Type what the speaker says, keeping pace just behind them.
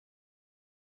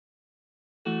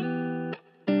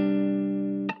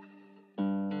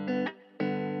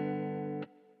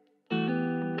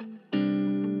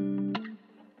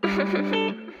I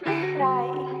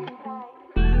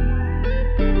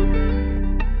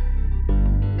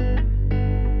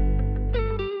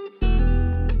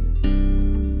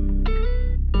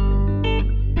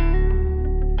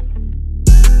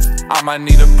might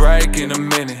need a break in a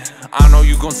minute. I know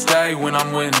you gon' stay when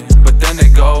I'm winning, but then they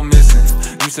go missing.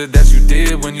 You said that you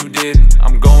did when you didn't.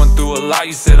 I'm going through a lot,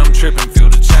 you said I'm tripping. Feel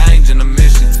the change in the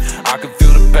mission. I can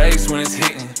feel the bass when it's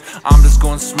hitting. I'm just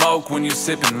gonna smoke when you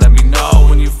sipping. Let me know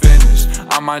when you finish.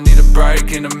 I might need a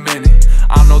break in a minute.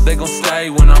 I know they gon' stay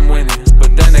when I'm winning,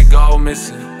 but then they go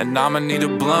missing. And I'ma need a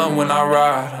blunt when I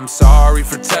ride. I'm sorry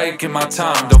for taking my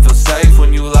time. Don't feel safe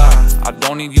when you lie. I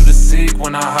don't need you to seek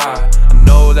when I hide. I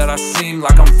know that I seem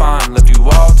like I'm fine. Left you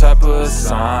all type of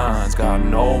signs. Got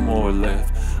no more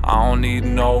left. I don't need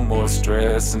no more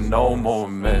stress and no more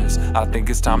mess. I think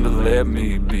it's time to let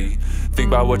me be. Think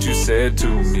about what you said to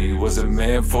me. Was it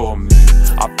meant for me?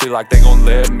 I feel like they gon'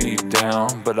 let me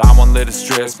down, but I won't let it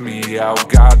stress me out.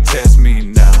 God test me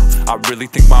now. I really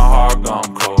think my heart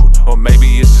gone cold, or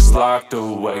maybe it's just locked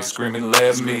away, screaming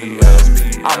let me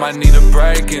out. I might need a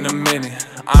break in a minute.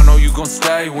 I know you gon'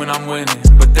 stay when I'm winning,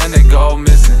 but then they go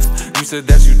missing. You said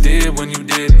that you did when you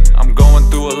didn't. I'm going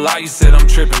through a lot, you said I'm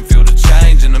tripping. Feel the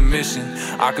change in the mission.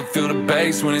 I can feel the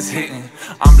bass when it's hitting.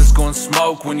 I'm just gonna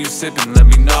smoke when you sipping. Let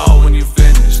me know when you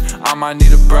finish. I might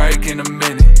need a break in a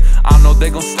minute. I know they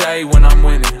gon' stay when I'm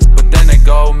winning, but then they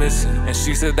go missing. And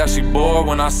she said that she bored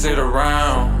when I sit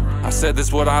around. I said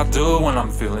this what I do when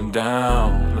I'm feeling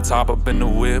down. Let's hop up in the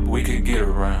whip, we could get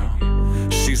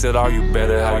around. She said, are you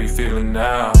better, how you feeling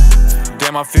now?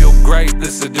 Damn, I feel great,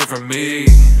 this a different me.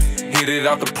 Hit it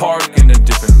out the park in a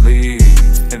different league.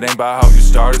 It ain't about how you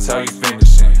start, it's how you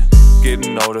finishing.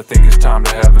 Getting older, think it's time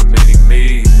to have a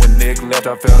mini-me. When Nick left,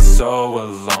 I felt so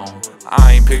alone.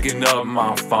 I ain't picking up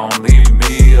my phone, leave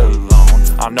me alone.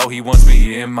 I know he wants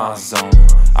me in my zone.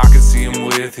 I can see him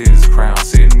with his crown,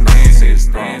 sitting in his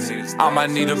throne. I might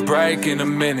need a break in a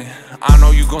minute. I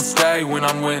know you gon' stay when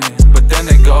I'm winning, but then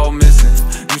they go missing.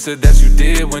 You said that you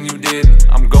did when you didn't.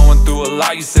 I'm going through a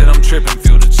lot, you said I'm tripping.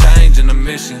 Feel the change in the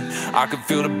mission. I can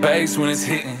feel the bass when it's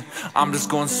hitting. I'm just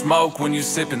gonna smoke when you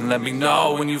sipping. Let me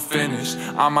know when you finish.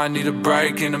 I might need a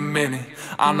break in a minute.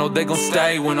 I know they gon'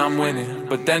 stay when I'm winning,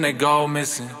 but then they go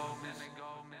missing.